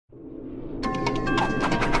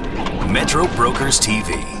Metro Brokers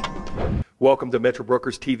TV. Welcome to Metro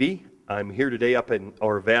Brokers TV. I'm here today up in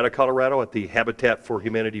Arvada, Colorado at the Habitat for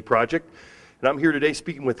Humanity project. And I'm here today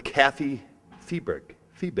speaking with Cathy Fiebig.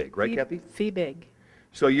 Fiebig, right, Cathy? Fiebig.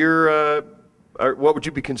 So you're, what would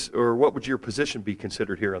you be, what would your position be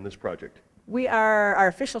considered here on this project? Our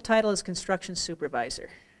official title is construction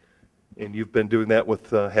supervisor. And you've been doing that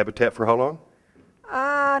with Habitat for how long?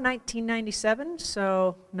 1997,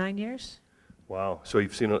 so 9 years. Wow. So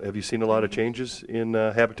have you seen a lot of changes in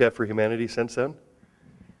Habitat for Humanity since then?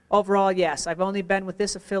 Overall, yes. I've only been with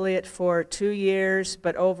this affiliate for 2 years,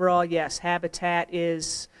 but overall, yes. Habitat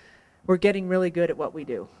we're getting really good at what we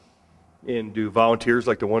do. And do volunteers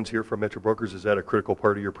like the ones here from Metro Brokers, is that a critical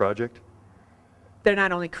part of your project? They're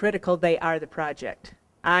not only critical, they are the project.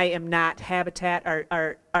 I am not Habitat.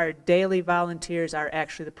 Our daily volunteers are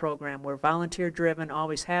actually the program. We're volunteer driven,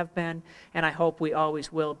 always have been, and I hope we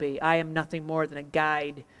always will be. I am nothing more than a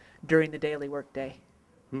guide during the daily workday.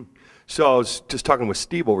 So I was just talking with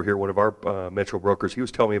Steve over here, one of our Metro Brokers. He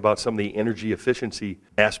was telling me about some of the energy efficiency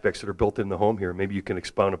aspects that are built in the home here. Maybe you can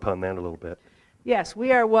expound upon that a little bit. Yes,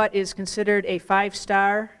 we are what is considered a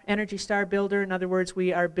 5-star Energy Star builder. In other words,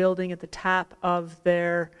 we are building at the top of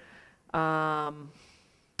their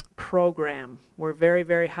program. We're very,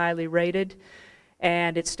 very highly rated,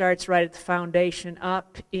 and it starts right at the foundation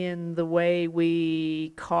up in the way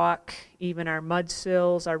we caulk even our mud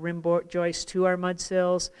sills, our rim joists to our mud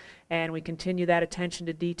sills, and we continue that attention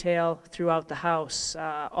to detail throughout the house.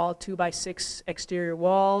 All 2x6 exterior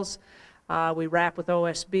walls. We wrap with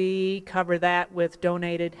OSB, cover that with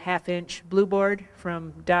donated 1/2-inch blue board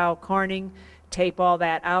from Dow Corning, tape all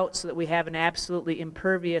that out so that we have an absolutely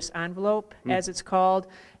impervious envelope, as it's called.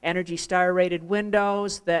 Energy Star rated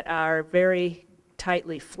windows that are very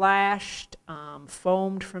tightly flashed,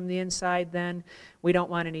 foamed from the inside then. We don't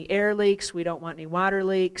want any air leaks, we don't want any water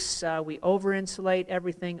leaks. We over insulate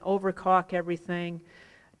everything, over caulk everything,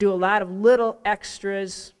 do a lot of little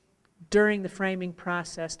extras during the framing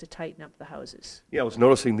process to tighten up the houses. Yeah, I was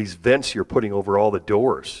noticing these vents you're putting over all the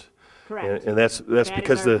doors. Correct. And that's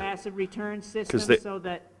because the passive return system, so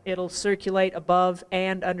that it'll circulate above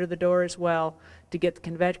and under the door as well to get the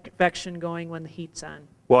convection going when the heat's on.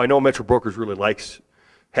 Well, I know Metro Brokers really likes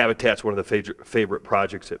Habitat's one of the favorite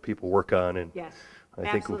projects that people work on, and yes, I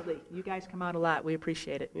absolutely. You guys come out a lot. We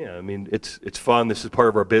appreciate it. Yeah, I mean it's fun. This is part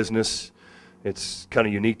of our business. It's kind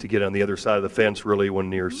of unique to get on the other side of the fence, really,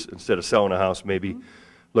 when you're instead of selling a house, maybe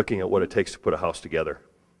looking at what it takes to put a house together.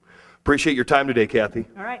 Appreciate your time today, Cathy.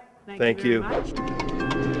 All right. Thank you. Very much.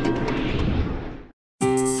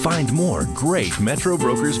 Find more great Metro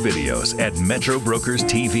Brokers videos at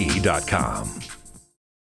metrobrokerstv.com.